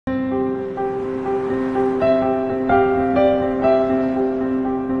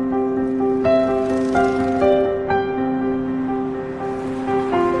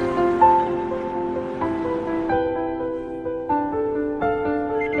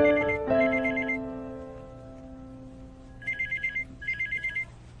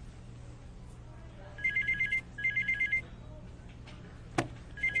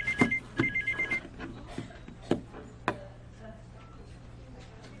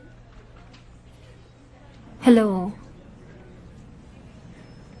Hello?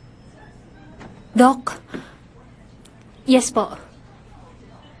 Doc? Yes po.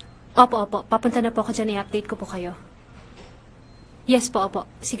 Opo. Papunta na po ako dyan. I-update ko po kayo. Yes po, opo.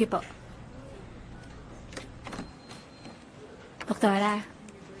 Sige po. Doktora.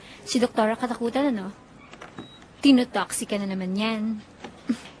 Si Doktora katakutan, ano? Tinotoxic ka na naman yan.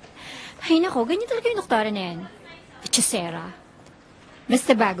 Ay, nako. Ganyan talaga yung doktora na yan. Hechicera.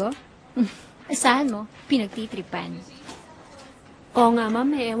 Basta bago? Asahan mo, pinagtitripan. Oo nga,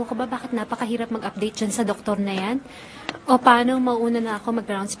 ma'am. Ewan ko ba bakit napakahirap mag-update dyan sa doktor na yan? O paano mauna na ako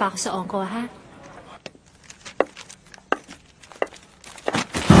mag-rounds pa ako sa onko, ha?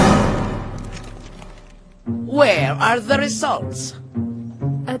 Where are the results?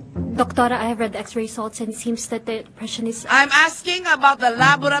 Doktora, I have read the x-ray results and it seems that the depression is... I'm asking about the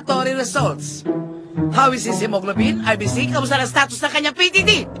laboratory results. How is his hemoglobin, RBC? Kamusta na status ng kanyang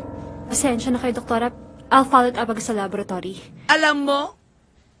PTT? Pasensya na kayo, Doktora. I'll follow it up sa laboratory. Alam mo,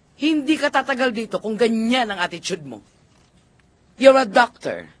 hindi ka tatagal dito kung ganyan ang attitude mo. You're a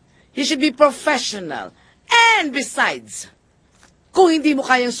doctor. You should be professional. And besides, kung hindi mo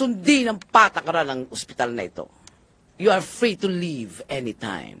kayang sundin ang patakaran ng ospital na ito, you are free to leave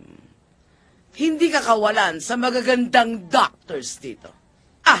anytime. Hindi ka kawalan sa magagandang doctors dito.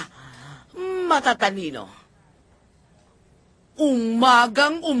 Matatalino.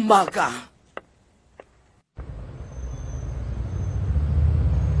 Umagang-umaga.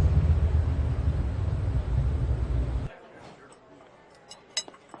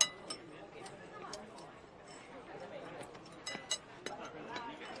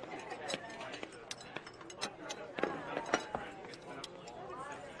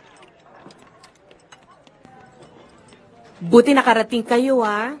 Buti nakarating kayo,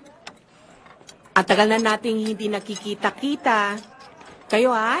 ha? Ang tagal na nating hindi nakikita-kita.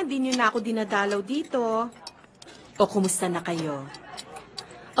 Kayo, ha? Hindi nyo na ako dinadalaw dito. O kumusta na kayo?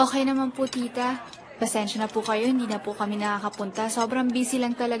 Okay naman po, tita. Pasensya na po kayo, hindi na po kami nakakapunta. Sobrang busy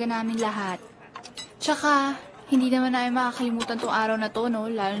lang talaga namin lahat. Tsaka, hindi naman namin makakalimutan tong araw na to,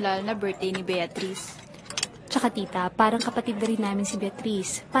 no? Lalo-lalo na birthday ni Beatrice. Tsaka tita, parang kapatid na rin namin si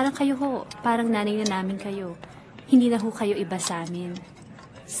Beatrice. Parang kayo ho. Parang nanay na namin kayo. Hindi na ho kayo iba sa amin.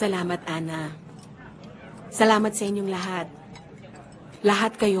 Salamat, Ana. Salamat sa inyong lahat.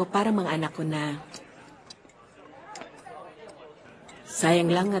 Lahat kayo parang mga anak ko na.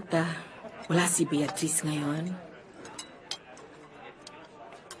 Sayang lang at wala si Beatrice ngayon.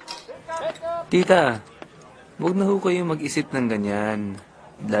 Tita, huwag na ho kayo mag-isip ng ganyan.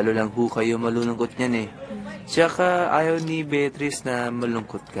 Lalo lang ho kayo malulungkot niyan eh. Tsaka ayaw ni Beatrice na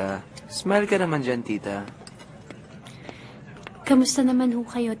malungkot ka. Smile ka naman dyan, tita. Kamusta naman ho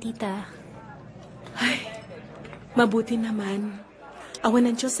kayo, tita? Ay, mabuti naman. Awan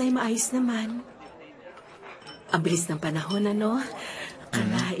ng Diyos ay maayos naman. Ang bilis ng panahon, ano?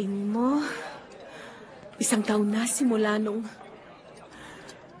 Akalain mo. 1 taon na simula nung...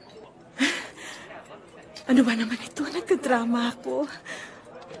 Ano ba naman ito? Nagkadrama ako.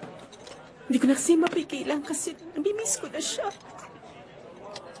 Hindi ko na kasi mapigilan kasi nabimiss ko na siya.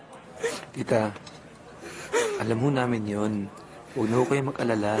 Tita, alam ho namin yon. Huwag na ho kayo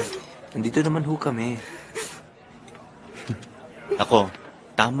mag-alala. Nandito naman ho kami. Ako,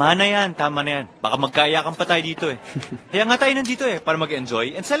 tama na yan. Baka magkaiyakan pa tayo dito eh. Kaya nga tayo nandito eh, para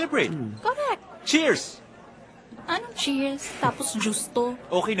mag-enjoy and celebrate. Correct. Cheers! Anong cheers? Tapos juice to.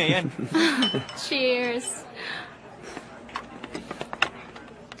 Okay na yan. Cheers.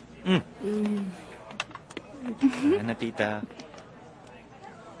 Ayan na, tita.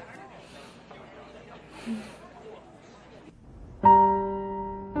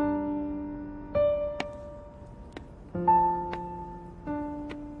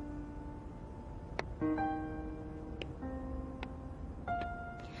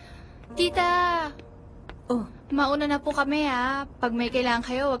 Tita! Oh. Mauna na po kami, ha. Pag may kailangan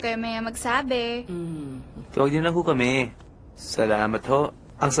kayo, huwag kayo maya magsabi. Tawag din lang ho kami. Salamat ho.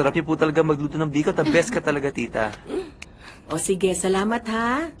 Ang sarap niyo po talaga magluto ng biko. The best ka talaga, tita. O sige, salamat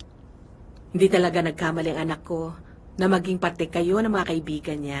ha. Hindi talaga nagkamali ang anak ko na maging parte kayo ng mga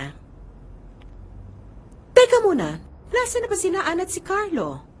kaibigan niya. Teka muna, nasaan na ba sina Ana at si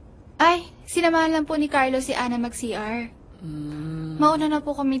Carlo? Ay, sinamahan lang po ni Carlo si Ana mag-CR. Mauna na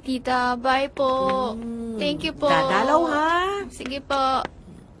po kami, tita. Bye po. Thank you po. Dadalaw ha. Sige po.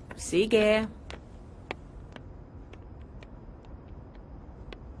 Sige.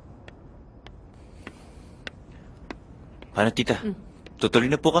 Paano, tita?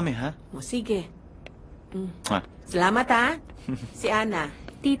 Tutuloy na po kami, ha? O sige. Ah. Salamat ha. Si Ana.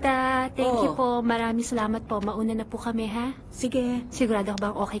 Tita, thank you po. Maraming salamat po. Mauna na po kami, ha? Sige. Sigurado ka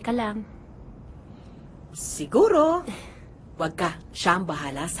bang okay ka lang? Siguro. Wag ka, siya ang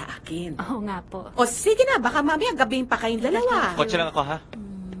bahala sa akin. Oo nga po. O sige na, baka mamaya gabihin pa kayong dalawa. Kotse lang ako, ha?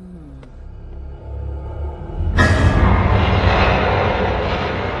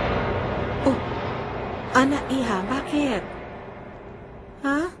 Oh, Ana, Iha, bakit?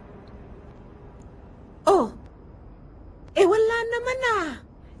 Ha? Oh, wala naman ah.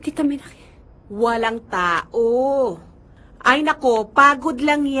 Tita, may Walang tao. Ay nako, pagod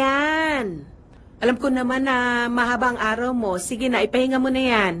lang yan. Alam ko naman na mahaba ang araw mo. Sige na, ipahinga mo na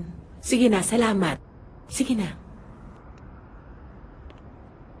yan. Sige na, salamat. Sige na.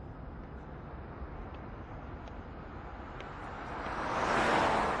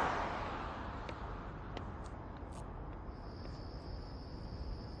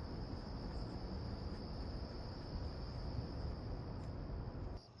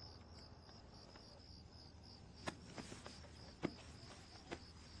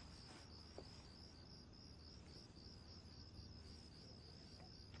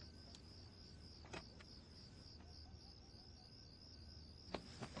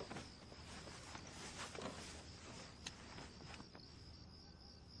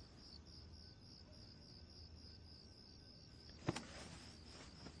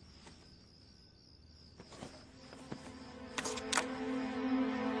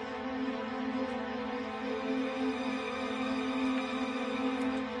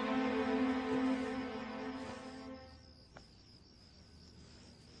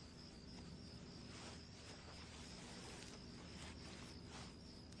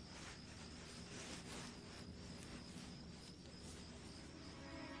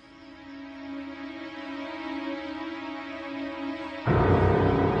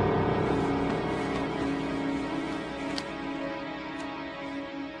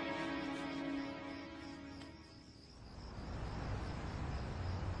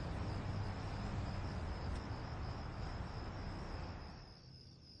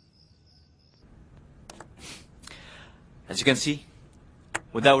 As you can see,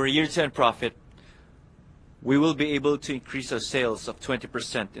 with our year-to-end profit, we will be able to increase our sales of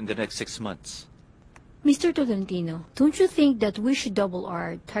 20% in the next 6 months. Mr. Tolentino, don't you think that we should double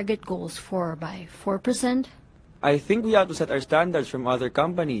our target goals by 4%? I think we have to set our standards from other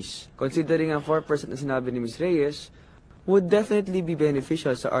companies. Considering ang 4% na sinabi ni Ms. Reyes, would definitely be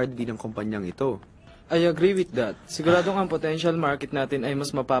beneficial sa R&D ng kumpanyang ito. I agree with that. Siguradong ang potential market natin ay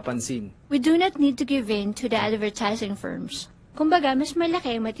mas mapapansin. We do not need to give in to the advertising firms. Kumbaga, mas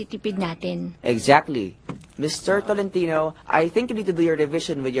malaki ang matitipid natin. Exactly. Mr. Tolentino, I think you need to do your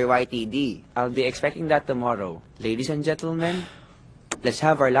revision with your YTD. I'll be expecting that tomorrow. Ladies and gentlemen, let's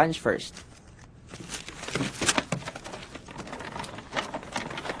have our lunch first.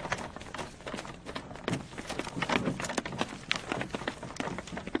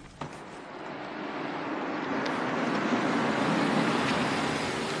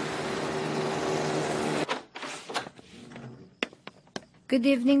 Good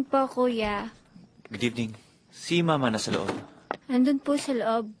evening po, Kuya. Good evening. Si Mama nasa loob. Andun po sa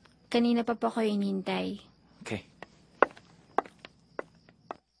loob. Kanina pa po kayo inintay. Okay.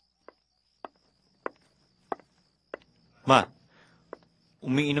 Ma,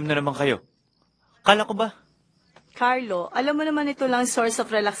 umiinom na naman kayo. Kala ko ba? Carlo, alam mo naman ito lang source of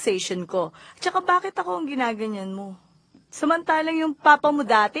relaxation ko. Tsaka bakit ako ang ginaganyan mo? Samantalang yung papa mo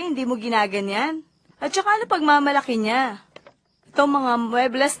dati, hindi mo ginaganyan. At tsaka ano pagmamalaki niya? Itong mga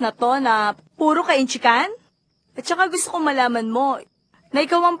muebles na to na puro kainchikan? At saka gusto kong malaman mo na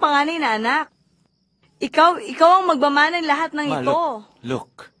ikaw ang panganay na anak. Ikaw ang magmamana ng lahat ng Ma, ito.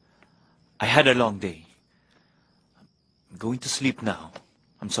 Look, I had a long day. I'm going to sleep now.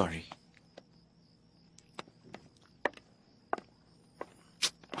 I'm sorry.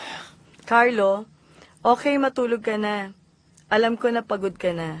 Carlo, okay matulog ka na. Alam ko na pagod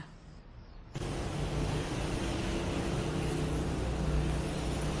ka na.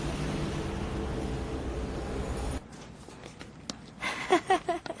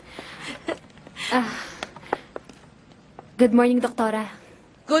 Good morning, Doktora.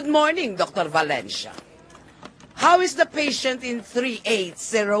 Good morning, Dr. Valencia. How is the patient in 3809?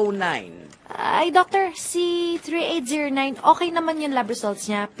 Ay, Doctor, si 3809, okay naman yung lab results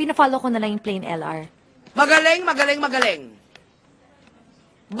niya. Pina-follow ko na lang yung plain LR. Magaling, magaling, magaling.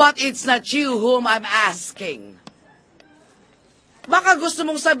 But it's not you whom I'm asking. Baka gusto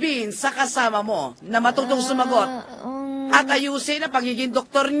mong sabihin sa kasama mo na matutong sumagot at ayusin ang pagiging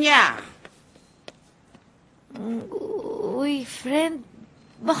doktor niya. Uy, friend,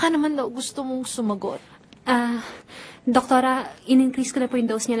 baka naman daw gusto mong sumagot. Doktora, in-increase ko na po yung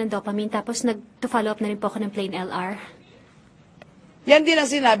dose niya ng dopamine tapos nag-follow up na rin po ako ng plain LR. Yan din ang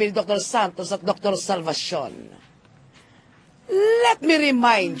sinabi ni Dr. Santos at Dr. Salvacion. Let me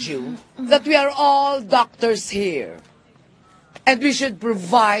remind you that we are all doctors here. And we should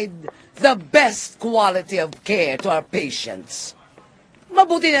provide the best quality of care to our patients.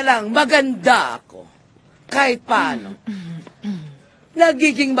 Mabuti na lang, maganda ako. Kahit paano.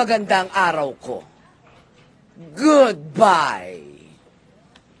 Nagiging maganda ang araw ko. Goodbye.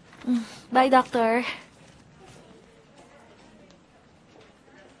 Bye, Doctor.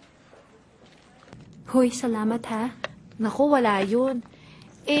 Hoy, salamat ha. Naku, wala yun.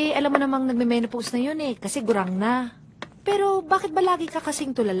 Alam mo namang nagme-menopause na yun kasi gurang na. Pero bakit ba lagi ka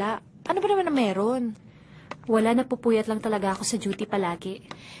kasing tulala? Ano ba naman na meron? Wala, napupuyat lang talaga ako sa duty palagi.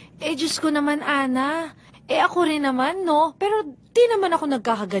 Diyos ko naman, Ana. Ako rin naman, no? Pero di naman ako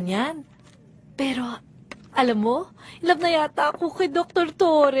nagkakaganyan. Pero, alam mo, love na yata ako kay Dr.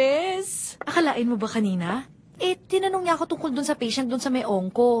 Torres. Akalain mo ba kanina? Tinanong niya ako tungkol dun sa patient dun sa may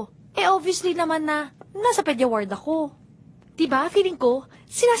onko. Obviously naman na nasa pedia ward ako. Diba, feeling ko,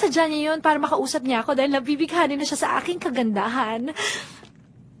 sinasadya niya yun para makausap niya ako dahil nabibighanin na siya sa aking kagandahan.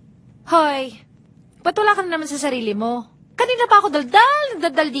 Hoy, ba't wala ka na naman sa sarili mo? Kanina pa ako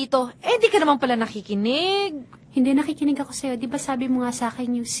daldal dito. Hindi ka naman pala nakikinig. Hindi nakikinig ako sa'yo. Di ba sabi mo nga sa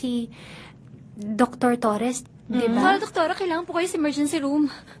akin yung si Dr. Torres? Di ba? Doktora, kailangan po kayo sa emergency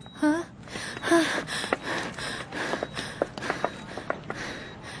room.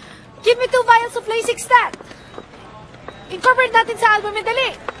 Give me 2 vials of Lasix stat. Incorporate natin sa album,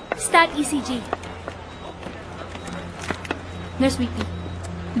 dali. Stat ECG. Nurse BP.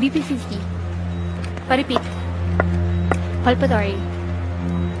 BP 50. Pa-repeat. Palpatory.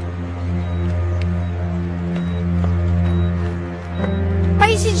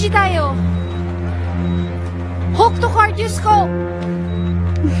 Pa-ECG tayo. Hook to cardioscope.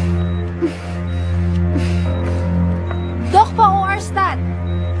 Doc pa OR stat.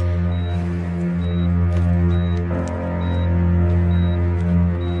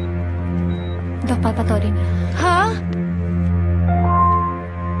 Dok, palpatory na. Ha?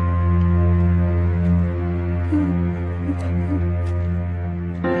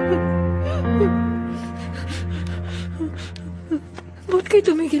 Ba't kayo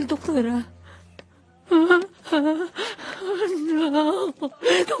tumigil, doktora? No.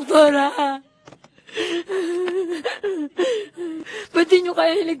 Doktora! Ba't di nyo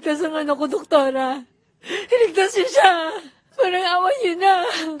kaya iligtas ang anak ko, doktora? Iligtas niyo siya! Parang awan niyo na!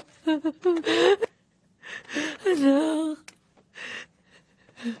 Anak!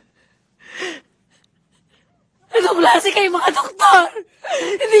 Anong klase kayo mga doktor?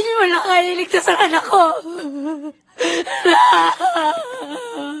 Hindi niyo man lang kaya iligtas ang anak ko!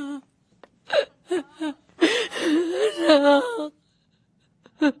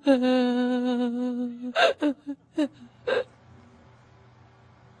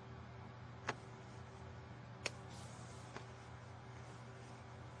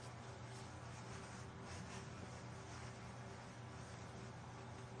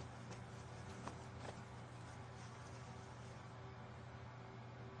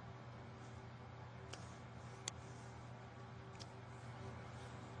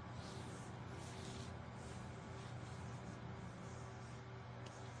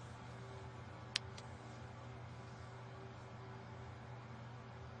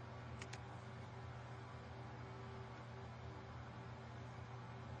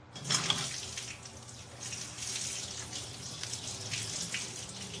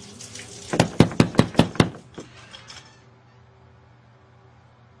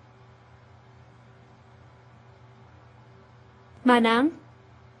 Manang?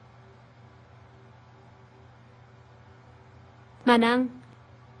 Manang?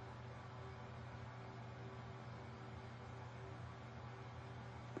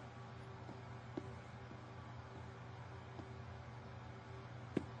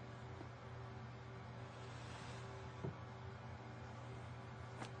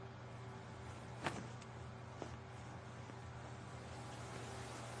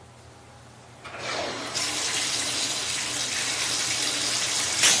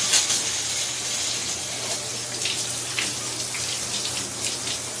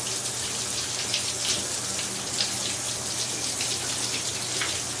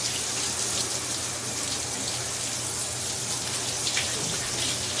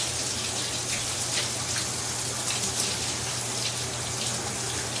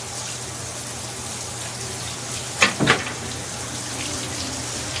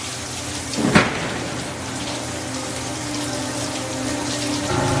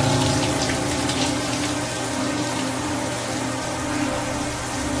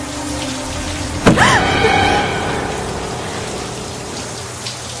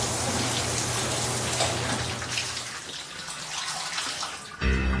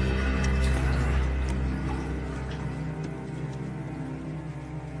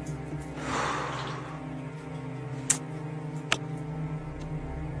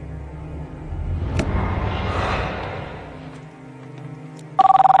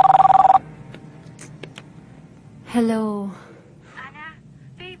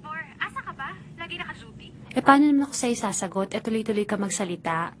 paano naman ako sa'yo sasagot? Tuloy-tuloy ka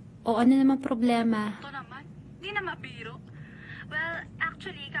magsalita. O ano naman problema? Ito naman, di na mabiro. Well,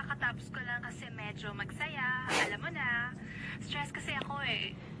 actually, kakatapos ko lang kasi medyo magsaya. Alam mo na, stress kasi ako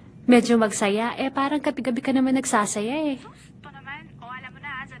eh. Medyo magsaya. Parang gabi-gabi ka naman nagsasaya eh. Sus, ito naman. O alam mo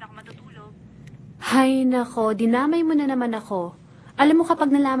na, dyan ako matutulog. Hay nako, dinamay mo na naman ako. Alam mo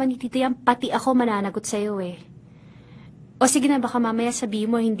kapag nalaman ni Tita yan, pati ako mananagot sa'yo eh. O sige na, baka mamaya sabihin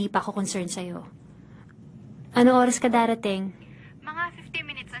mo hindi pa ako concerned sa'yo. Anong oras ka darating? Mga 50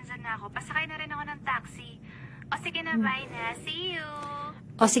 minutes andyan na ako. Pasakay na rin ako ng taxi. O sige na, bye na. See you!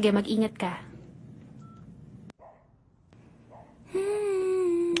 O sige, mag-ingat ka.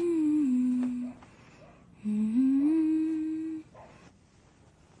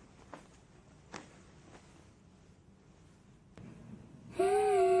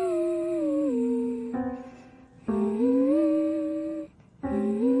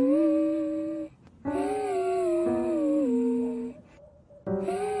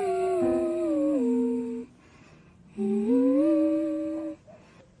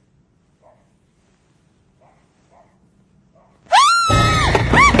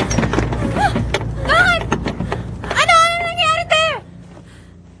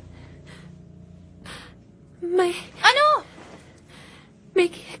 May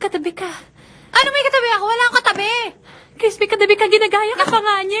katabi ka. Ano may katabi ako? Wala akong katabi. Chris, may katabi ka. Ginagaya ka pa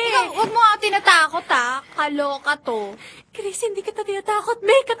nga niya eh. Ikaw, huwag mo ako tinatakot ha. Kaloka to. Chris, hindi kita tinatakot.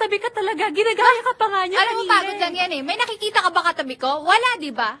 May katabi ka talaga. Ginagaya ka pa nga niya. Alam mo, pagod lang yan eh. May nakikita ka ba katabi ko? Wala,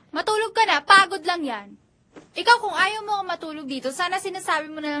 di ba? Matulog ka na. Pagod lang yan. Ikaw, kung ayaw mo matulog dito, sana sinasabi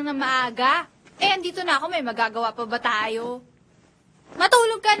mo na lang na maaga. Andito na ako. May magagawa pa ba tayo?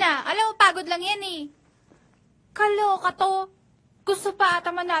 Matulog ka na. Alam mo, pagod lang yan eh. Kaloka to. Gusto pa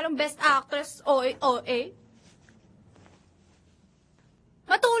ata manalong best actress OA.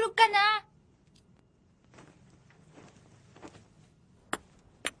 Matulog ka na.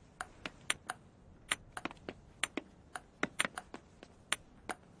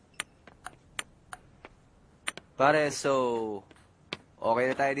 Pare, so, okay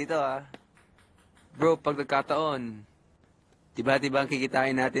na tayo dito, ha? Bro, pag nagkataon, tiba-tiba ang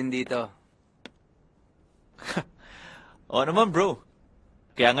kikitain natin dito. Oo naman, bro.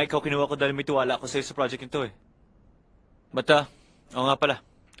 Kaya nga ikaw kinuha ko dahil may tiwala ako sa'yo sa project nito eh. But, oo nga pala.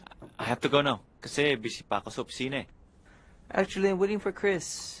 I have to go now. Kasi busy pa ako sa opisina eh. Actually, I'm waiting for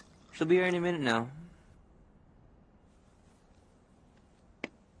Chris. She'll be here any minute now.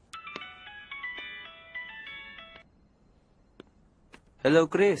 Hello,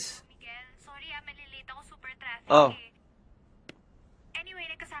 Chris. Miguel, sorry malilate ako. Super traffic Oh. eh. Anyway,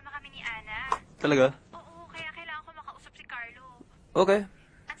 nagkasama kami ni Ana. Talaga? Oo, kaya kailangan ko makausap si Carlo. Okay.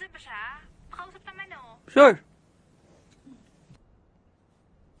 Andyan ba siya? Makausap naman oh. Sure.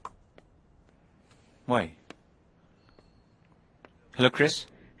 Why? Hello, Chris?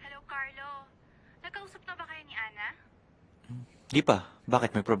 Hello, Carlo. Nagkausap na ba kayo ni Ana? Di pa.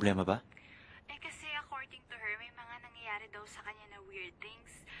 Bakit? May problema ba? Kasi according to her, may mga nangyayari daw sa kanya na weird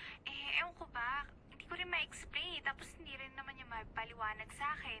things. Ewan ko ba? Hindi ko rin ma-explain. Tapos hindi rin naman niya mapaliwanag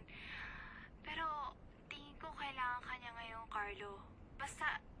sa akin. Pero tingin ko kailangan kanya ngayon, Carlo. Basta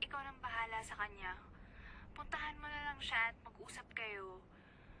ikaw nang bahala sa kanya. Puntahan mo na lang siya at mag-usap kayo.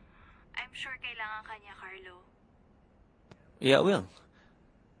 I'm sure kailangan kanya, Carlo. Yeah, I will.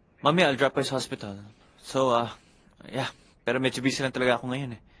 Mami, I'll drop by sa hospital. So, yeah. Pero medyo busy lang talaga ako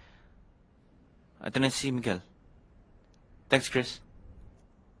ngayon eh. Ito na si Miguel. Thanks, Chris.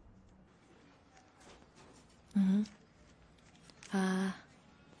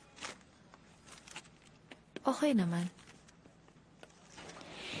 Okay naman.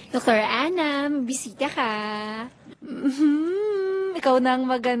 Dr. Anna, may bisita ka. Ikaw na ang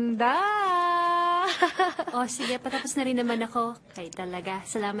maganda. O sige, patapos na rin naman ako. Kay talaga.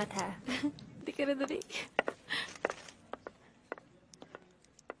 Salamat ha. Hindi ka na dali.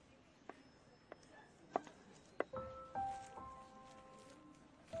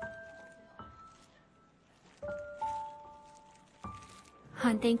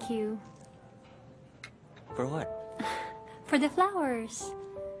 Han, thank you. For what? For the flowers.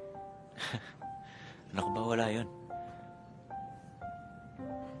 Naku ba, wala yun.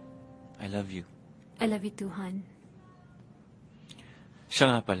 I love you. I love you too, Han.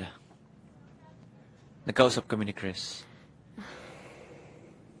 Siya nga pala. Nagkausap kami ni Chris.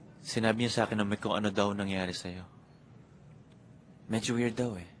 Sinabi niya sa akin na may kung ano daw nangyari sa'yo. Medyo weird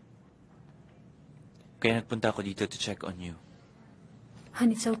daw eh. Kaya nagpunta ako dito to check on you.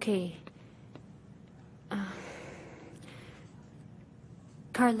 Han, it's okay.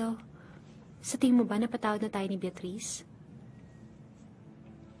 Carlo, sa tingin mo ba napatawad na tayo ni Beatrice?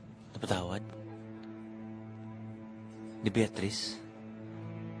 Napatawad? Ni Beatrice?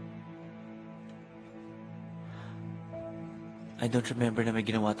 I don't remember na may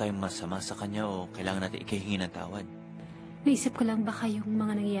ginawa tayong masama sa kanya o kailangan natin ikahingi ng tawad. Naisip ko lang baka yung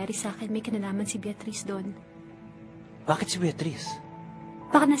mga nangyayari sa akin may kinalaman si Beatrice doon. Bakit si Beatrice?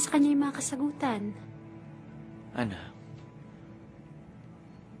 Baka nasa kanya yung mga kasagutan. Ana,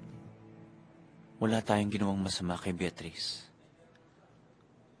 wala tayong ginawang masama kay Beatrice.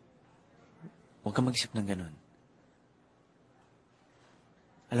 Huwag kang mag-isip ng ganun.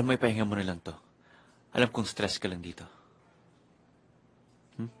 Alam mo, ipahinga mo na lang to. Alam kong stress ka lang dito.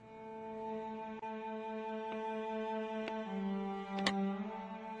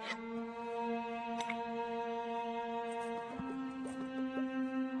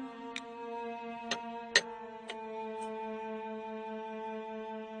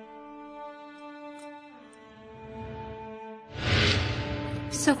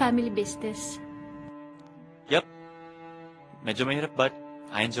 So, family business. Yep. Medyo mahirap but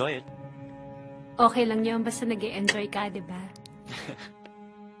I enjoy it. Okay lang yun, basta nag-e-enjoy ka, di ba?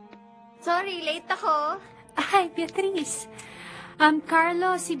 Sorry, late ako. Ay, Beatrice.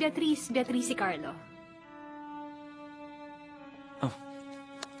 Carlo, si Beatrice. Beatrice si Carlo. Oh.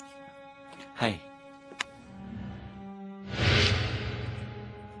 Hi.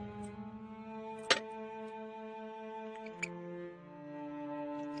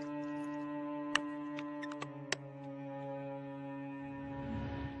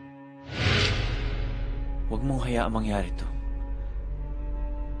 Huwag mong hayaang mangyari to.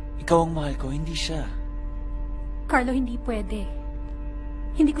 Ikaw ang mahal ko, hindi siya. Carlo, hindi pwede.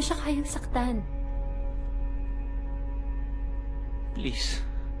 Hindi ko siya kayang saktan. Please.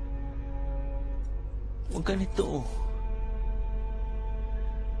 Huwag ganito.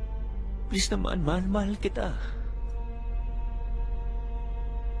 Please naman, mahal kita.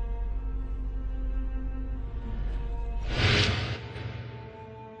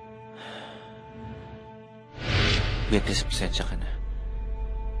 Beatrice, pasensya ka na.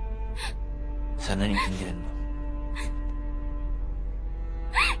 Sana naintindihan mo.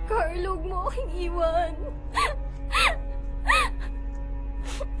 Carlo, huwag mo akong iwan.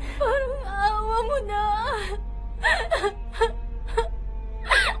 Parang awa mo na.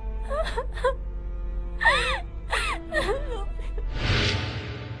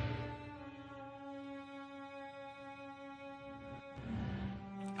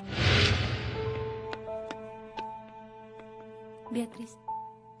 Beatrice.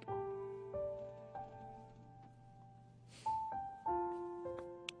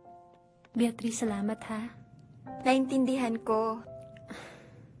 Beatrice, salamat ha. Naintindihan ko.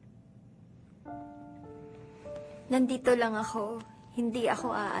 Nandito lang ako. Hindi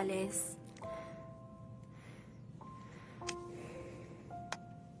ako aalis.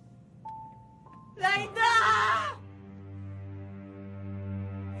 Laida!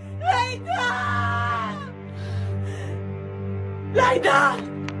 Laida! Laida!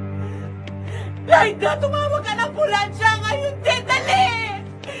 Laida, tumawag ka ng ambulansya ngayon din, dali!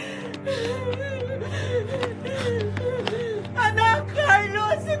 Anak,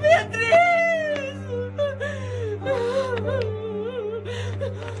 Carlos, si Beatrice!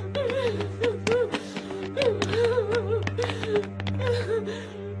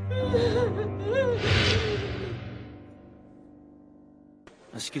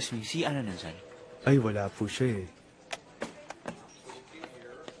 Excuse me, si Ana nandyan? Ay, wala po siya eh.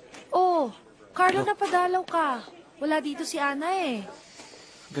 Oh, Carlo, napadalaw ka. Wala dito si Ana eh.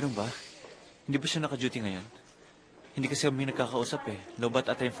 Ganun ba? Hindi ba siya naka-duty ngayon? Hindi kasi kami nagkakausap eh. Lobat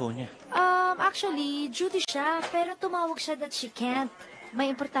ata yung phone niya. Actually, duty siya, pero tumawag siya that she can't.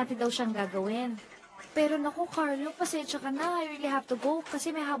 May importante daw siyang gagawin. Pero naku, Carlo, pasensya ka na. I really have to go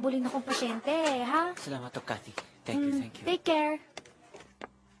kasi may habulin akong pasyente, ha? Salamat, Kathy. Thank you, thank you. Take care.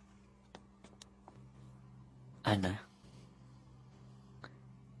 Ana,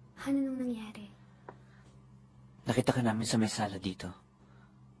 Ano nang nangyari? nakita ka namin sa may sala dito.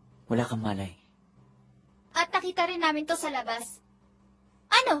 Wala kang malay. At nakita rin namin to sa labas.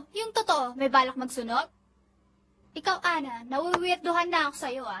 Ano? Yung totoo? May balak magsunog? Ikaw, Ana, nawiwirduhan na ako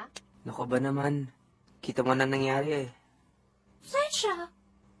sa'yo, ah. Naku ba naman? Kita mo na nangyari eh. Saan siya?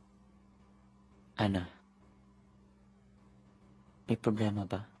 Ana, may problema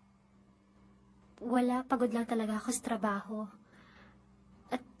ba? Wala, pagod lang talaga ako sa trabaho.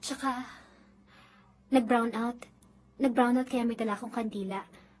 At saka, nag-brown out. Nag-brown out kaya may dala akong kandila.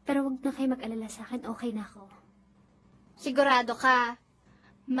 Pero wag na kayo mag-alala sa akin, okay na ako. Sigurado ka.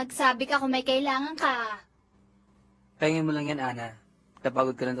 Magsabi ka kung may kailangan ka. Pahingin mo lang yan, Ana.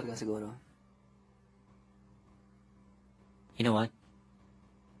 Napagod ka lang talaga siguro. You know what?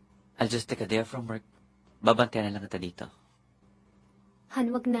 I'll just take a day off from work. babantayan na lang kita dito.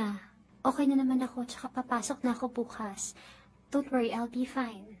 Han, wag na. Okay na naman ako, tsaka papasok na ako bukas. Don't worry, I'll be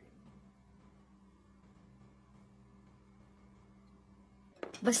fine.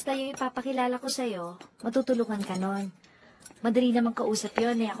 Basta yung ipapakilala ko sa'yo, matutulungan ka nun. Madali naman kausap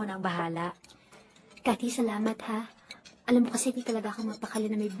yun, ako nang bahala. Kati, salamat ha. Alam mo kasi hindi talaga ako mapakali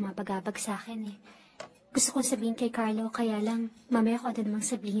na may bumabagabag sa akin eh. Gusto kong sabihin kay Carlo, kaya lang mamaya ko ano namang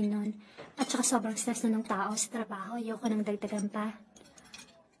sabihin nun. At saka sobrang stress na ng tao sa trabaho, ayoko nang dagdagan pa.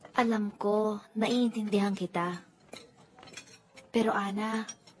 Alam ko, naiintindihan kita. Pero Ana,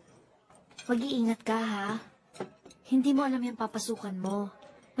 mag-iingat ka ha. Hindi mo alam yung papasukan mo.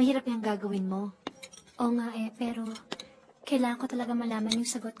 Mahirap yung gagawin mo. Oo nga pero kailangan ko talaga malaman yung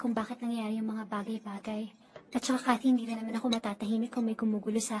sagot kung bakit nangyayari yung mga bagay-bagay. At saka Kathy, hindi rin naman ako matatahimik kung may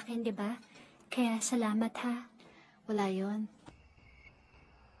gumugulo sa akin, di ba? Kaya salamat ha. Wala yon.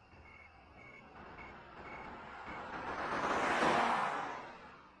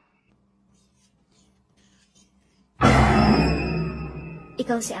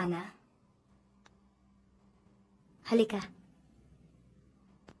 Ikaw si Ana? Halika.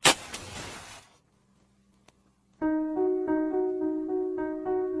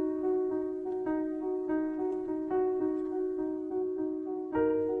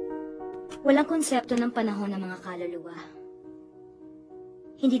 Walang konsepto ng panahon ng mga kaluluwa.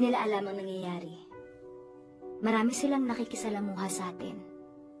 Hindi nila alam ang nangyayari. Marami silang nakikisalamuha sa atin.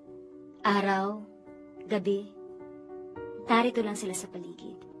 Araw, gabi, narito lang sila sa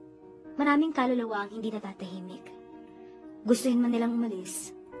paligid. Maraming kaluluwa ang hindi natatahimik. Gustuhin man nilang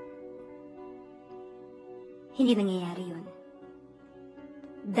umalis. Hindi nangyayari yun.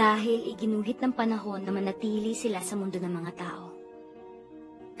 Dahil iginuhit ng panahon na manatili sila sa mundo ng mga tao.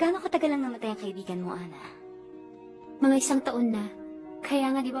 Gaano katagal lang namatay ang kaibigan mo, Ana? Mga 1 taon na.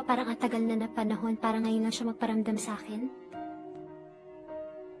 Kaya nga di ba parang ang tagal na panahon para ngayon lang siya magparamdam sa akin?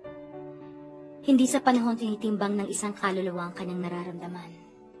 Hindi sa panahon tinitimbang ng isang kaluluwa ang kanyang nararamdaman.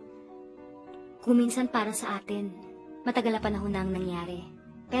 Kung minsan para sa atin, matagal na panahon na ang nangyari,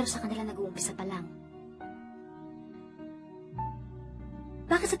 pero sa kanila nag-uumpisa pa lang.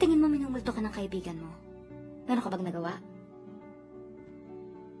 Bakit sa tingin mo minumulto ka ng kaibigan mo? Meron ka bang nagawa?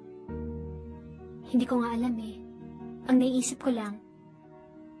 Hindi ko nga alam eh. Ang naiisip ko lang,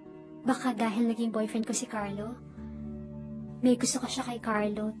 baka dahil naging boyfriend ko si Carlo, may gusto ko siya kay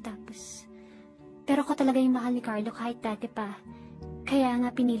Carlo, tapos... Pero ako talaga yung mahal ni Carlo kahit dati pa. Kaya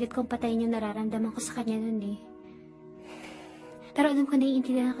nga pinilit kong patayin yung nararamdaman ko sa kanya nun eh. Pero alam ko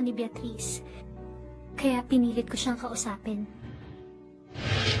naiintindihan ako ni Beatrice. Kaya pinilit ko siyang kausapin.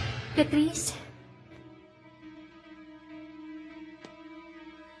 Beatrice?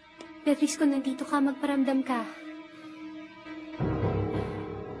 Beatrice, kung nandito ka, magparamdam ka.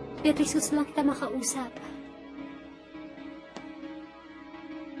 Beatrice, gusto lang kita makausap.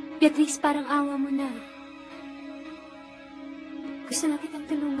 Beatrice, parang awa mo na. Gusto lang kitang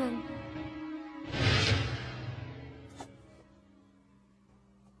tulungan.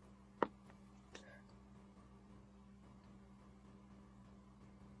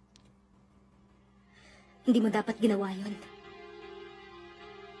 Hindi mo dapat ginawa yun.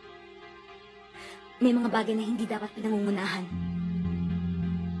 May mga bagay na hindi dapat pinangungunahan.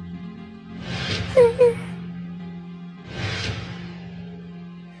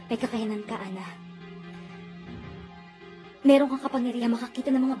 May kakayanan ka, Ana. Meron kang kapangyarihan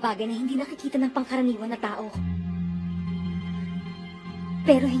makakita ng mga bagay na hindi nakikita ng pangkaraniwan na tao.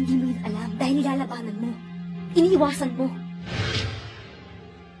 Pero hindi mo yun alam dahil nilalabanan mo. Iniiwasan mo.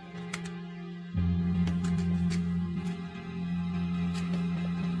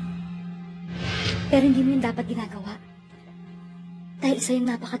 Pero hindi mo yun dapat ginagawa. Dahil isa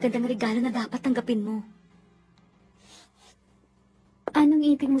yung napakagandang regalo na dapat tanggapin mo. Anong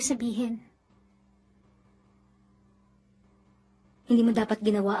ibig mo sabihin? Hindi mo dapat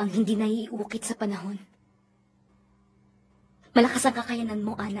ginawa ang hindi naiiukit sa panahon. Malakas ang kakayanan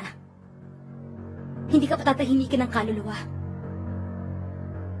mo, Ana. Hindi ka patatahimikin ng kaluluwa.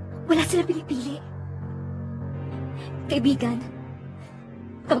 Wala sila pinipili. Kaibigan,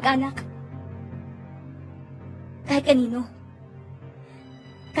 kamag-anak, kahit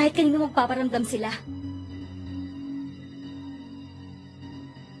kanino magpaparamdam sila.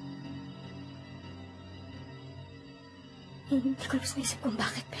 Hindi ko lang naisip kung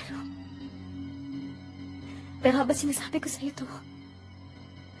bakit, pero habang sinasabi ko sa'yo to,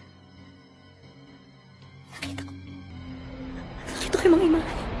 nakita ko yung mga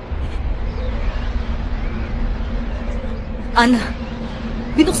imahe. Ana,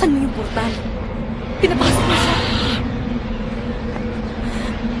 binuksan mo yung portal. Pinapasok mo siya.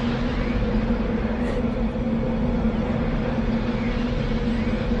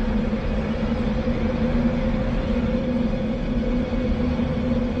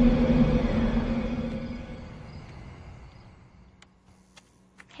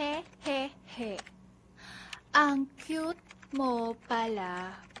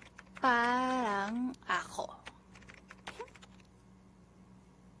 pala parang ako.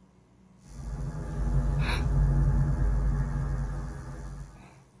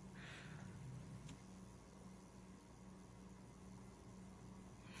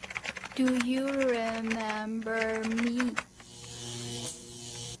 Do you remember me?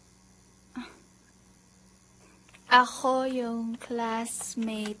 Ako yung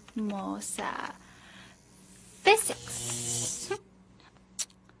classmate mo sa physics.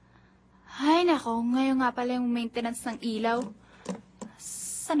 Ay, nako. Ngayon nga pala yung maintenance ng ilaw.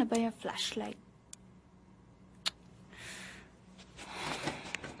 Sana ba yung flashlight?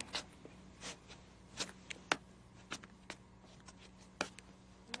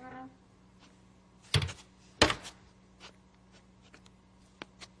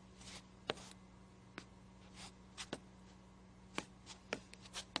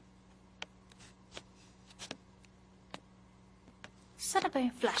 Sana ba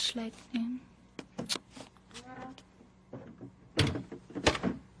yung flashlight? Yan.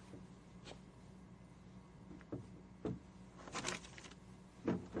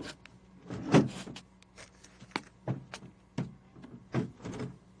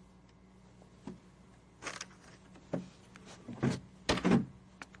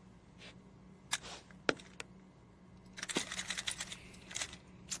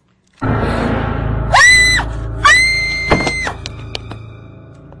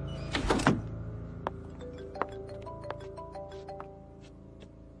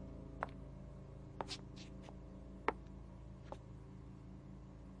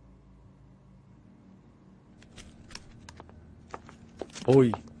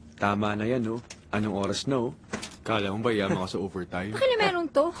 Hoy, tama na yan, no? Anong oras na, oh? Kala mo ba yaman ka sa overtime? Bakit na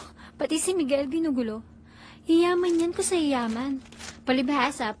meron to? Pati si Miguel ginugulo. Yayaman yan ko sa yayaman.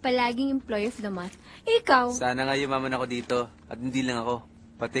 Palibhasa, palaging employee of the month. Ikaw? Sana nga yumaman ako dito. At hindi lang ako.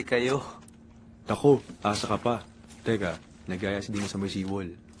 Pati kayo. Ako, asa ka pa. Teka, nagaya si Dino sa may seawall.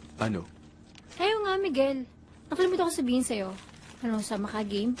 Ano? Ayaw nga, Miguel. Nakalimutan ko sabihin sa'yo. Ano, sama ka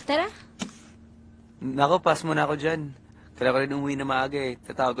game? Tara. Nako, pass muna ako dyan. Kailangan ko rin umuwi na maaga eh.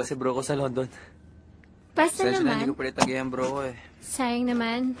 Tatawag ko si bro ko sa London. Basta Sensya na, naman. hindi ko pala tagay ang bro ko eh. Sayang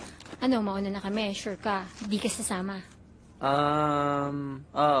naman. Ano, mauna na kami. Sure ka. Di ka sasama.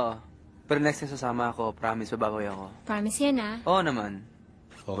 Oo. Pero next time sasama ako. Promise, babawi ako. Promise yan, ah. Oo naman.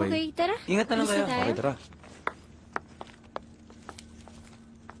 Okay, tara. Ingat na lang Alis kayo. tayo. Okay, tara.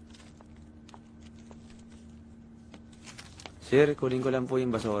 Sir, kunin ko lang po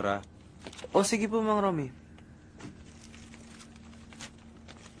yung basura. O, sige po, Mang Romy.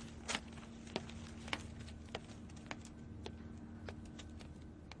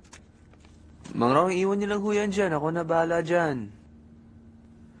 Mang Romy, iwan niyo lang ho yan dyan. Ako na bahala dyan.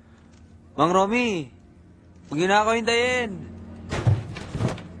 Mang Romy! Huwag niyo na ako hintayin!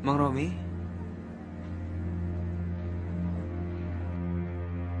 Mang Romy?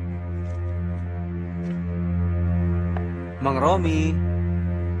 Mang Romy?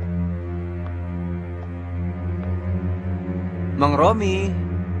 Mang Romy?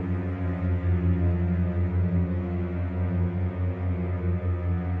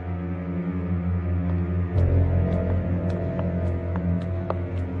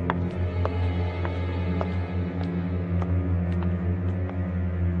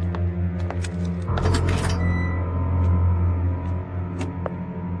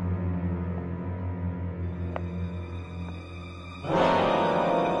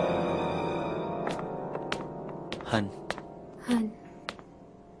 Han. Han.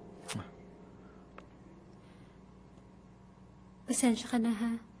 Pasensya ka na,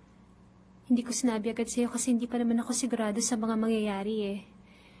 ha? Hindi ko sinabi agad sa'yo kasi hindi pa naman ako sigurado sa mga mangyayari, eh.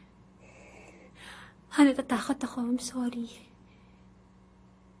 Han, natatakot ako. I'm sorry.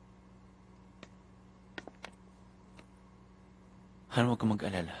 Han, huwag kang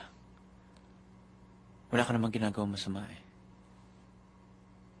mag-alala. Wala ka namang ginagawa masama eh.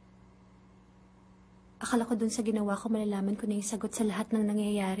 Akala ko dun sa ginawa ko malalaman ko na yung sagot sa lahat ng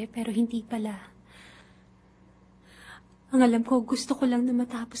nangyayari, pero hindi pala. Ang alam ko, gusto ko lang na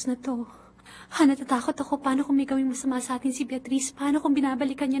matapos na to. Ha, natatakot ako. Paano kung may gawing masama sa atin si Beatrice? Paano kung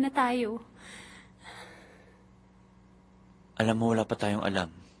binabalikan niya na tayo? Alam mo, wala pa tayong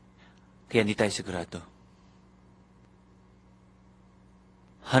alam. Kaya hindi tayo sigurado.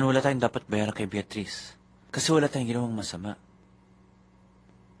 Han, wala tayong dapat bayaran kay Beatrice. Kasi wala tayong ginawang masama.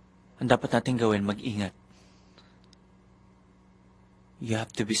 Ang dapat natin gawin, mag-ingat. You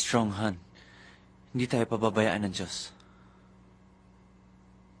have to be strong, Han. Hindi tayo pababayaan ng Diyos.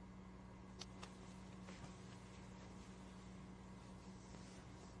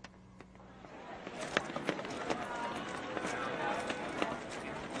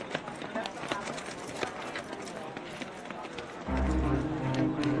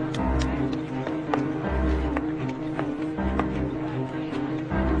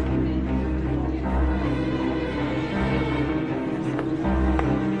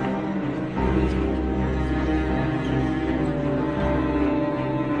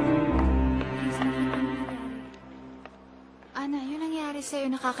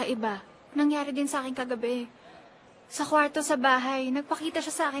 nakakaiba. Nangyari din sa akin kagabi. Sa kwarto sa bahay, nagpakita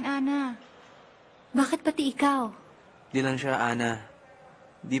siya sa akin, Ana. Bakit pati ikaw? Di lang siya, Ana.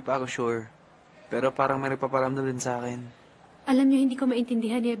 Di pa ako sure. Pero parang may nagpaparamdam din sa akin. Alam niyo, hindi ko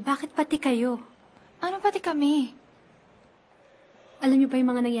maintindihan eh. Bakit pati kayo? Ano pati kami? Alam niyo ba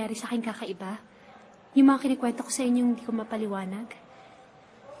yung mga nangyari sa akin kakaiba? Yung mga kinikwento ko sa inyo hindi ko mapaliwanag?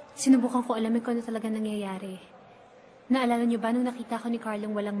 Sinubukan ko alamin kung ano talaga nangyayari. Naalala niyo ba nung nakita ko ni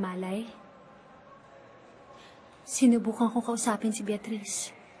Carlong walang malay? Sinubukan ko kausapin si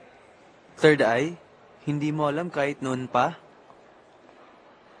Beatrice. Third eye? Hindi mo alam kahit noon pa?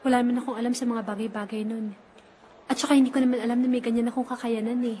 Wala naman akong alam sa mga bagay-bagay nun. At saka hindi ko naman alam na may ganyan akong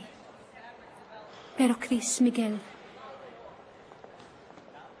kakayanan eh. Pero Chris, Miguel,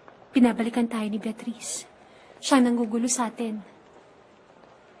 pinabalikan tayo ni Beatrice. Siya ang nanggugulo sa atin.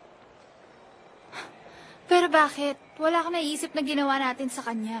 Pero bakit? Wala kang naisip na ginawa natin sa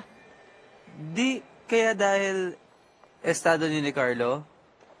kanya. Di kaya dahil estado ni Carlo?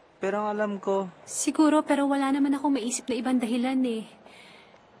 Pero ang alam ko... Siguro, pero wala naman akong maisip na ibang dahilan eh.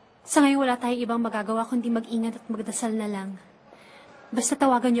 Sa ngayon wala tayong ibang magagawa kundi mag-ingat at magdasal na lang. Basta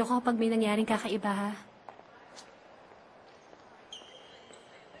tawagan niyo ako kapag may nangyaring kakaiba ha.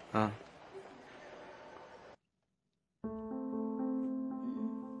 Ah.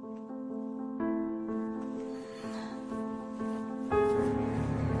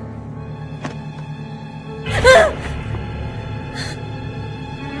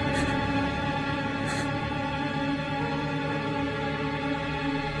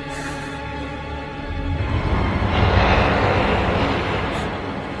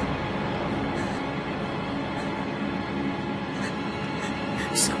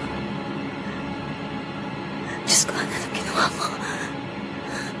 Diyos ko, ano ginawa mo?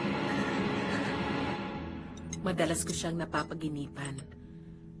 Madalas ko siyang napapaginipan.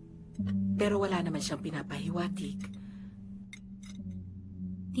 Pero wala naman siyang pinapahiwatig.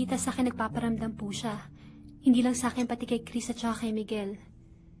 Tita, sa akin nagpaparamdam po siya. Hindi lang sa akin, pati kay Chris at saka kay Miguel.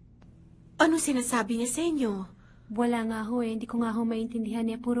 Ano sinasabi niya sa inyo? Wala nga ho eh. Hindi ko nga ho maintindihan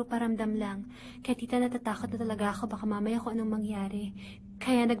niya. Puro paramdam lang. Kaya tita, natatakot na talaga ako. Baka mamaya kung anong mangyari.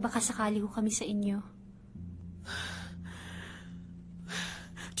 Kaya nagbakasakali ho kami sa inyo.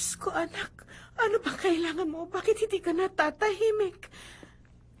 Diyos ko, anak. Ano ba kailangan mo? Bakit hindi ka natatahimik?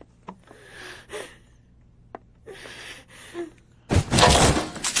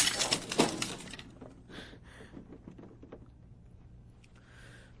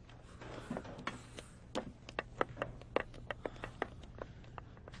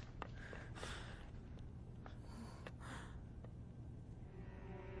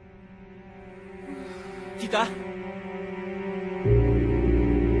 Tita?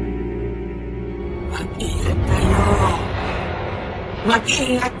 Mag-ingat kayo!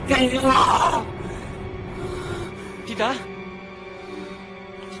 Mag-ingat kayo! Tita?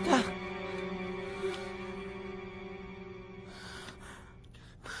 Tita?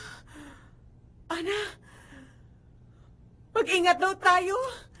 Ana, mag-ingat daw tayo.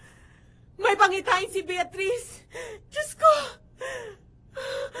 May pangitain si Beatrice. Diyos ko!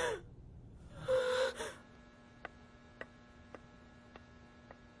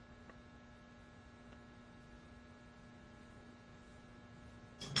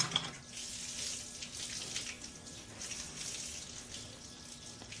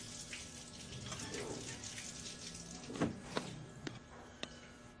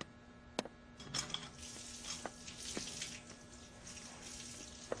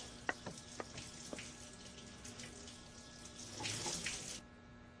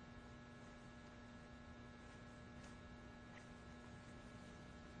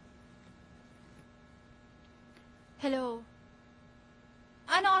 Hello?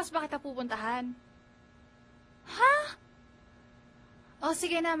 Ano oras ba kita pupuntahan? Ha? O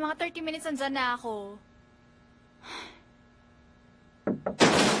sige na, mga 30 minutes andyan na ako.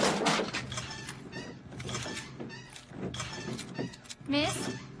 Miss?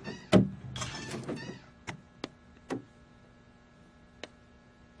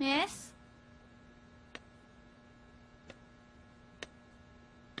 Miss?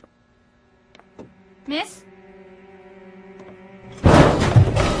 Miss?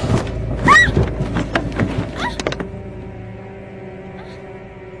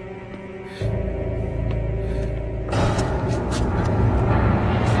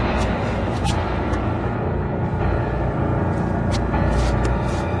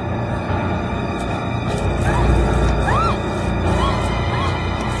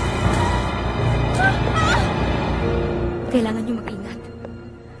 Kailangan niyo mag-ingat.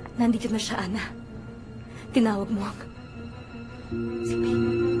 Nandito na siya, Ana. Tinawag mo ang... si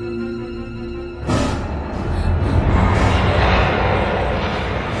Pinoy.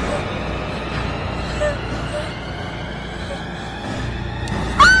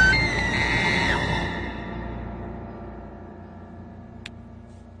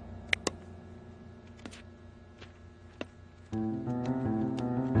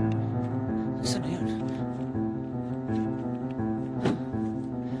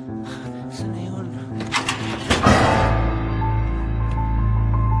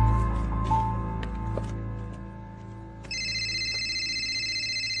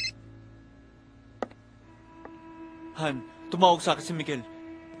 Han, tumawag sa akin si Miguel.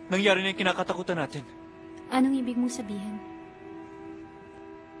 Nangyari na yung kinakatakutan natin. Anong ibig mong sabihin?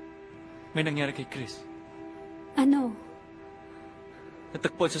 May nangyari kay Chris. Ano?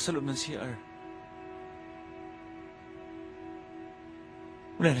 Natagpuan siya sa loob ng CR.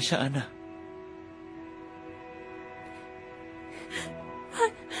 Wala na siya, Ana.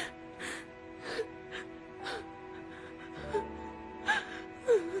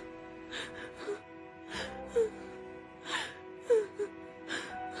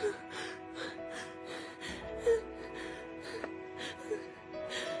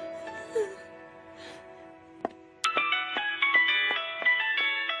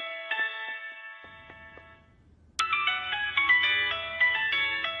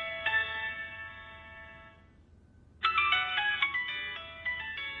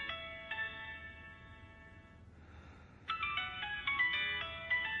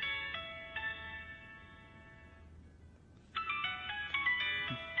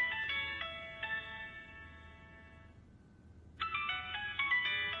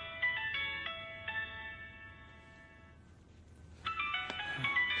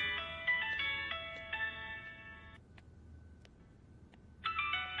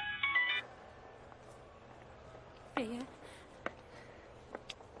 Kaya?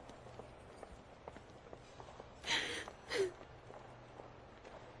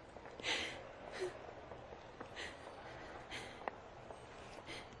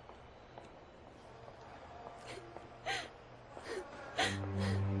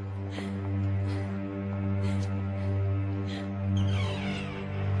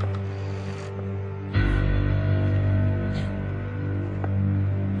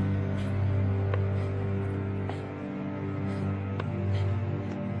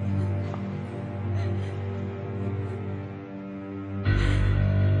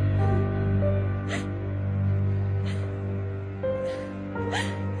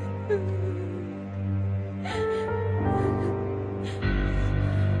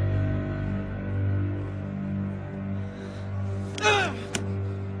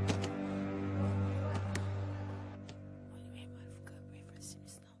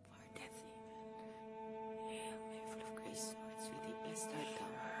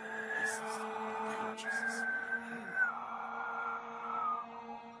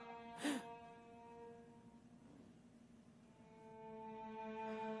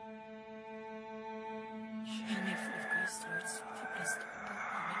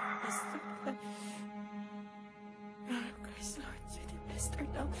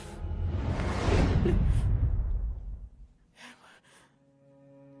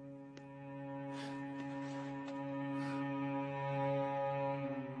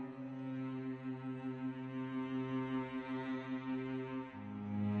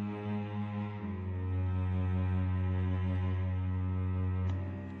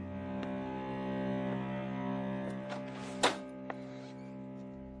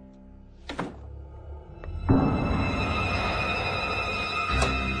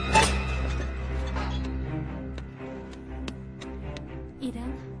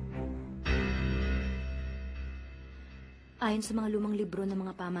 Ayon sa mga lumang libro ng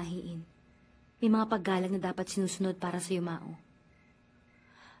mga pamahiin, may mga paggalang na dapat sinusunod para sa yumao.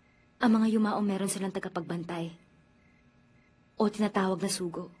 Ang mga yumao meron silang tagapagbantay o tinatawag na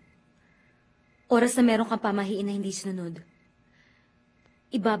sugo. Oras na meron kang pamahiin na hindi sinunod,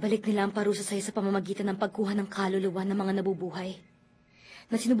 ibabalik nila ang parusa sa'yo sa pamamagitan ng pagkuha ng kaluluwa ng mga nabubuhay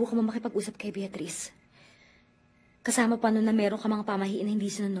na sinubukan mo makipag-usap kay Beatrice. Kasama pa nun na meron ka mga pamahiin na hindi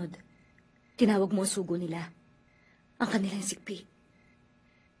sinunod, tinawag mo ang sugo nila. Ang kanilang sikpi.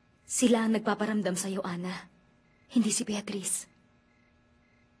 Sila ang nagpaparamdam sa'yo, Ana. Hindi si Beatrice.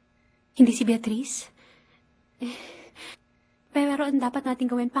 Hindi si Beatrice? Pero ang dapat natin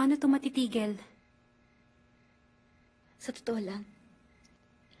gawin, paano ito matitigil? Sa totoo lang,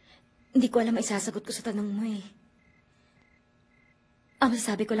 hindi ko alam ang isasagot ko sa tanong mo eh. Ang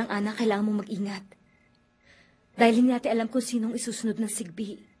masasabi ko lang, Ana, kailangan mong mag-ingat. Dahil hindi natin alam kung sinong isusunod ng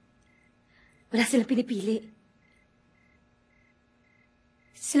sigbi. Wala silang pinipili.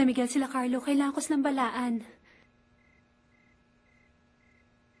 Sila Miguel, sila Carlo, kailangan ko silang balaan.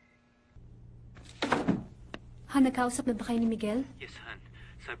 Han, nagkausap na ba kayo ni Miguel? Yes, Han.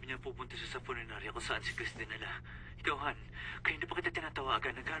 Sabi niya pupunta siya sa funeraria kung saan si Chris dinala. Ikaw, Han, kaya hindi pa kita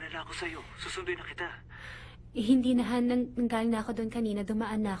tinatawagan. Nag-aalala ako sa'yo. Susunduin na kita. Hindi na, Han. Nanggaling na ako doon kanina.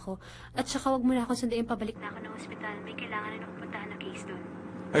 Dumaan na ako. At saka wag mo na akong sundayin pabalik na ako ng ospital. May kailangan na pupuntahan na case doon.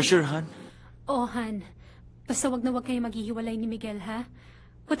 Are you sure, Han? Oo, Han. Basta wag na wag kayo maghihiwalay ni Miguel, ha?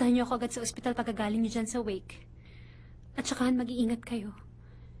 Puntahan niyo ako agad sa ospital pagkagaling niyo dyan sa wake. At saka, Han, mag-iingat kayo.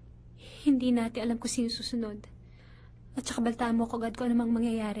 Hindi natin alam kung sino susunod. At saka baltaan mo ko agad kung anumang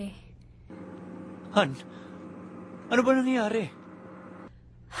mangyayari. Han, ano ba nangyayari?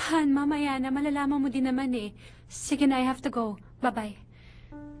 Han, mamaya na. Malalaman mo din naman eh. Sige na, I have to go. Bye-bye.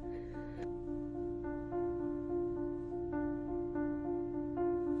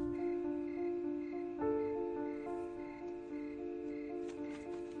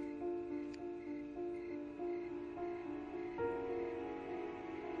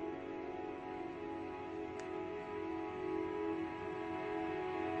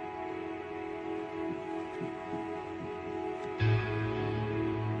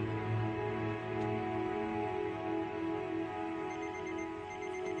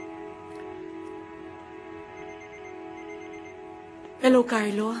 Hello,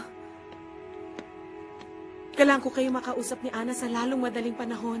 Carlo. Kailangan ko kayo makausap ni Ana sa lalong madaling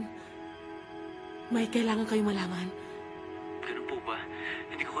panahon. May kailangan kayo malaman. Ganun po ba?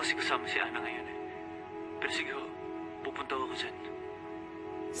 Hindi ko kasi kasama si Ana ngayon eh. Pero sige ho, pupunta ako dyan.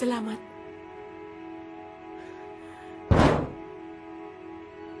 Salamat.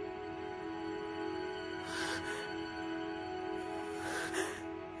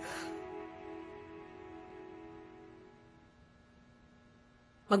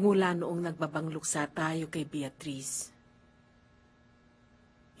 Magmula noong nagbabang luksa tayo kay Beatrice,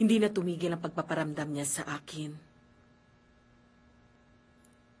 hindi na tumigil ang pagpaparamdam niya sa akin.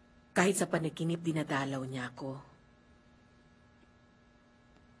 Kahit sa panaginip, dinadalaw niya ako.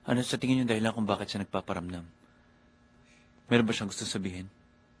 Ano sa tingin niyo dahilan kung bakit siya nagpaparamdam? Meron ba siyang gusto sabihin?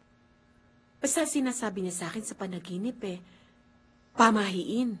 Basta sinasabi niya sa akin sa panaginip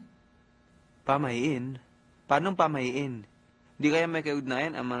pamahiin. Pamahiin? Paanong pamahiin? Di kaya may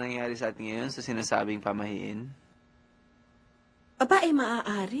kaugnayan ang mga nangyayari sa atin ngayon sa sinasabing pamahiin? Aba,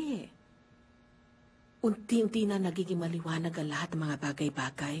 maaari. Unti-unti na nagiging maliwanag ang lahat ng mga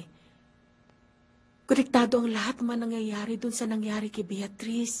bagay-bagay. Konektado ang lahat ng mga nangyayari dun sa nangyari kay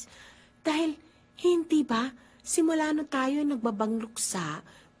Beatrice. Dahil, hindi ba, simula nung tayo nagbabang luksa,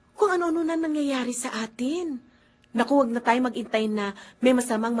 kung ano-ano na nangyayari sa atin. Naku, huwag na tayo mag-intay na may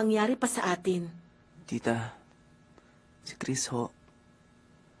masamang mangyari pa sa atin. Tita, si Chris ho.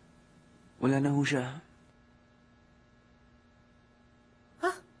 Wala na ho siya.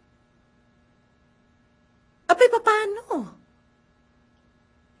 Ha? Abay, paano?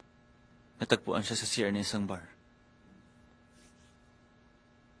 Natagpuan siya sa CR ng isang bar.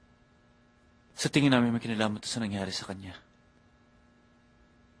 Sa tingin namin may kinalaman ito sa nangyari sa kanya.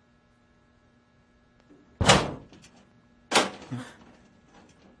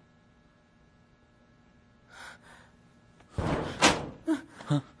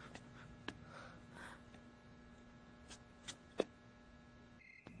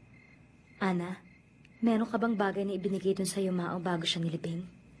 Ana, meron ka bang bagay na ibinigay dun sa Yumao bago siya nilibing?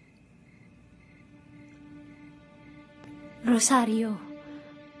 Rosario.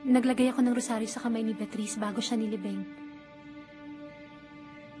 Naglagay ako ng rosaryo sa kamay ni Beatrice bago siya nilibing.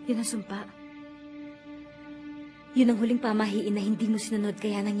 Yun ang sumpa. Yun ang huling pamahiin na hindi mo sinunod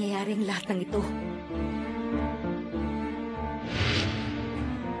kaya nangyayari ang lahat ng ito.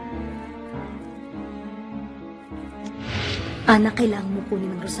 Ana, kailangan mo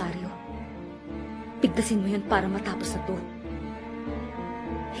kunin ang rosaryo. Pigtasin mo yun para matapos na to.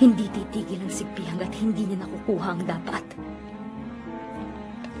 Hindi titigil ang sigpi hanggat hindi niya nakukuha ang dapat.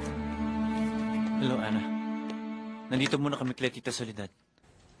 Hello, Ana. Nandito muna kami kay Tita Soledad.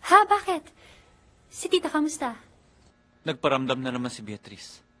 Ha? Bakit? Si tita, kamusta? Nagparamdam na naman si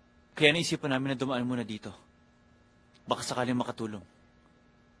Beatrice. Kaya naisipan namin na dumaan muna dito. Baka sakaling makatulong.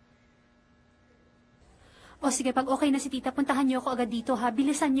 O sige, pag okay na si tita, puntahan niyo ako agad dito ha.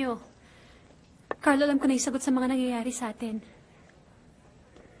 Bilisan niyo. Carlo, alam ko na yung sagot sa mga nangyayari sa atin.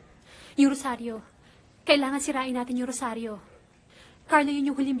 Yung rosaryo. Kailangan sirain natin yung rosaryo. Carlo,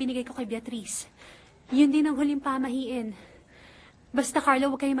 yun yung huling binigay ko kay Beatrice. Yun din ang huling pamahiin. Basta, Carlo,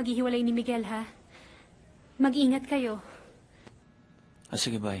 huwag kayong maghihiwalay ni Miguel, ha? Mag-ingat kayo.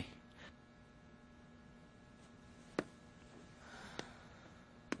 Sige, bye.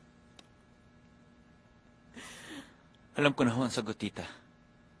 Alam ko na ho ang sagot, tita.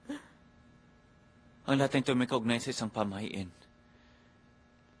 Ang lahat ng ito may kaugnay sa isang pamahiin.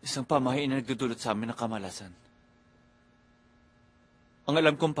 Isang pamahiin na nagdudulot sa amin ng kamalasan. Ang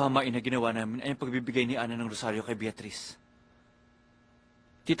alam kong pamahiin na ginawa namin ay ang pagbibigay ni Ana ng rosaryo kay Beatrice.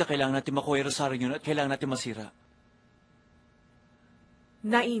 Tita, kailangan natin makuha yung rosaryo yun at kailangan natin masira.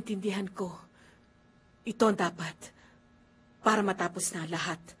 Naiintindihan ko. Ito ang dapat. Para matapos na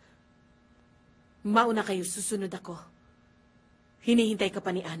lahat. Mauna kayo, susunod ako. Hinihintay ka pa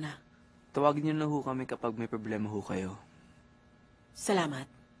ni Ana. Tawagin niyo na ho kami kapag may problema ho kayo. Salamat.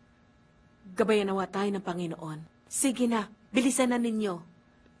 Gabayan nawa tayo ng Panginoon Sige na, bilisan na ninyo.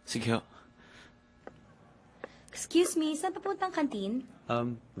 Sige ho. Excuse me, saan papuntang kantin?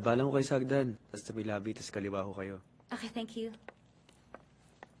 Bala ko kayo sa hagdan. Tapos sa may lobby, tapos kaliwa ko kayo. Okay, thank you.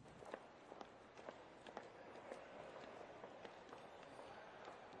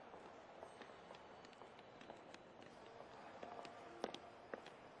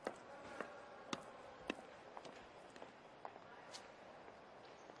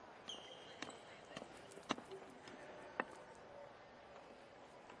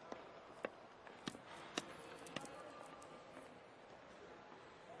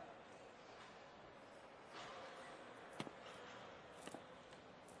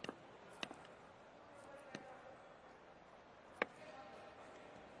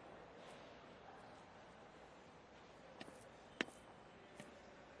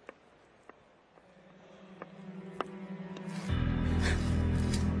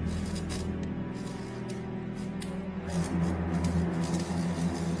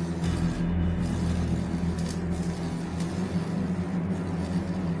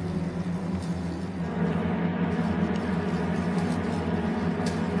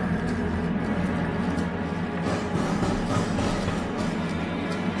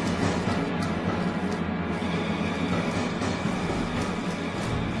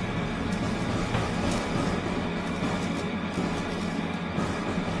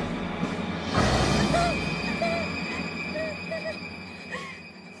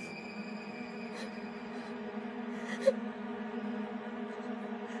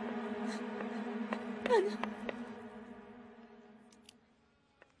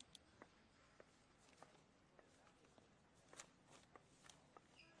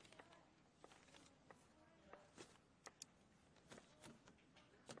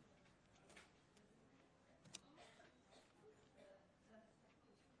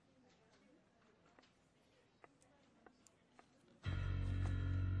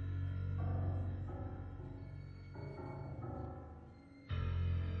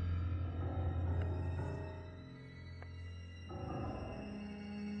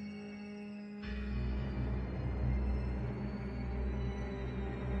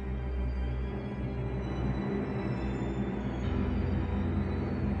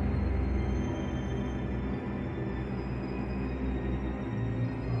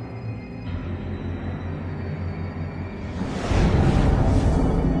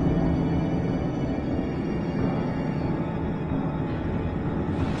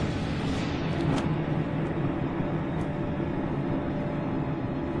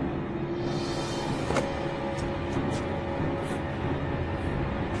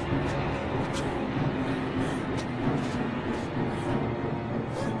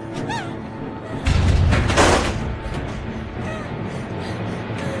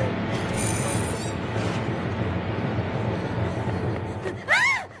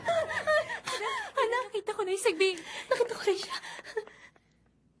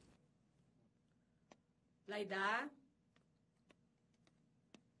 Laida?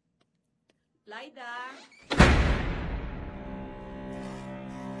 Laida?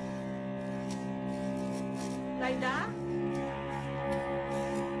 Laida?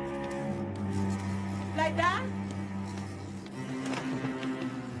 Laida?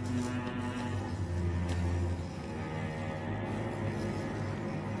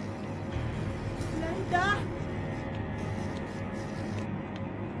 Laida?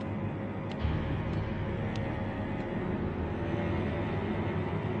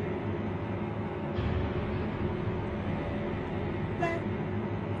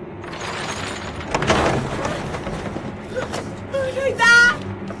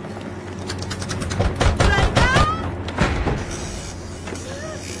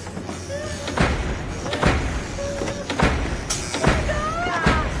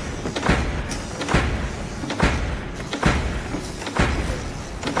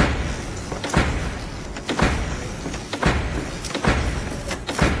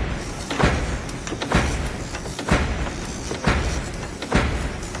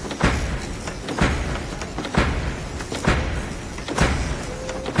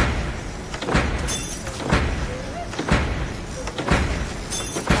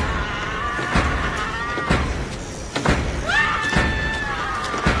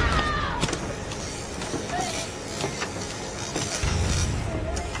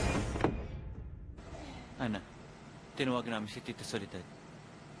 Ana, tinawagan namin si Tita Soledad.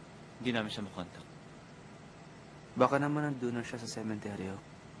 Hindi namin siya makontak. Baka naman nandun na siya sa sementeryo.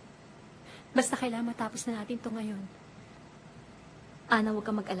 Basta kailangan matapos na natin to ngayon. Ana, huwag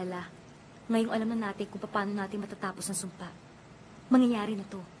kang mag-alala. Ngayong alam na natin kung paano natin matatapos ang sumpa. Mangyayari na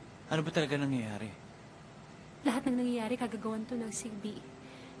to. Ano ba talaga nangyayari? Lahat ng nangyayari kagagawan to ng Sigbi.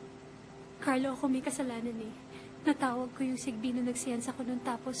 Carlo, ako may kasalanan eh. Natawag ko yung Sigbi nung nagsiyansa ko nun,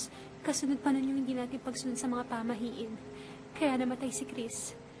 tapos kasunod pa nun yung hindi natin pagsunod sa mga pamahiin. Kaya namatay si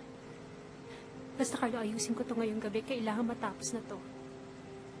Chris. Basta Carlo, ayusin ko to ngayong gabi. Kailangan matapos na to.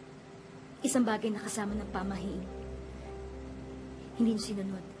 Isang bagay na kasama ng pamahiin. Hindi nyo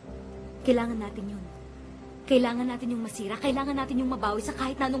sinunod. Kailangan natin yun. Kailangan natin yung masira. Kailangan natin yung mabawi sa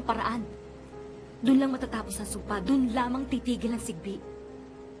kahit na anong paraan. Doon lang matatapos ang sumpa. Doon lamang titigil ang Sigbi.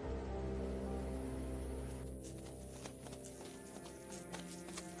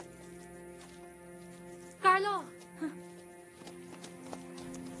 Carlo!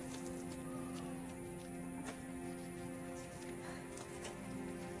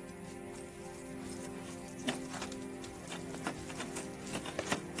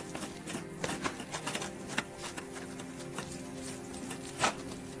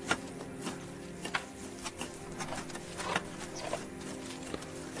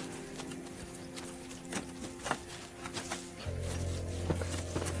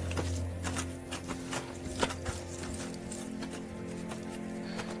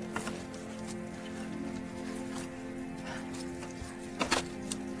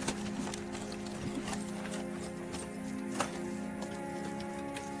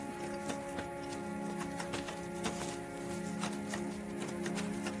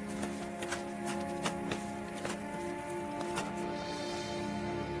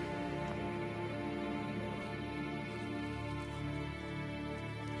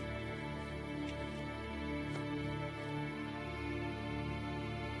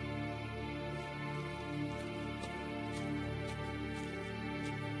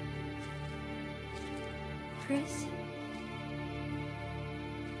 Chris?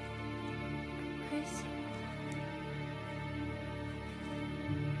 Chris?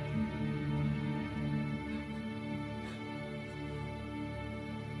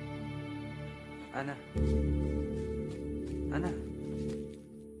 Ana. Ana.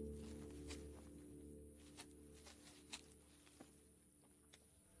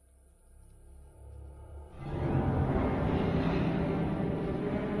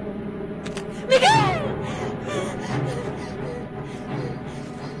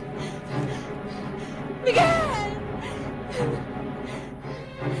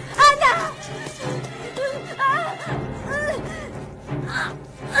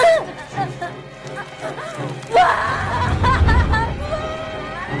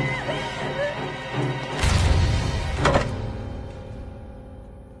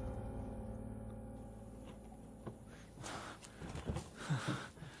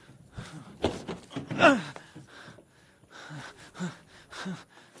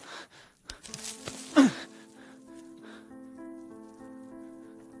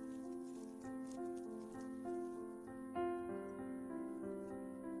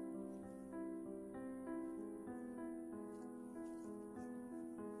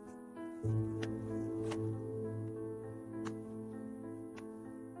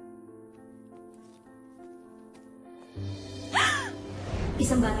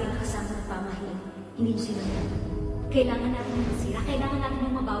 Isang bagay na kasama ng pamahiin. Hindi nyo sinunod. Kailangan natin yung masira. Kailangan natin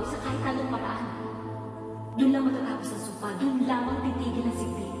yung mabawi sa kahit anong paraan. Doon lang matatapos ang sumpa. Doon lamang titigil ang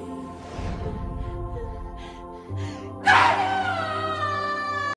Sigbi.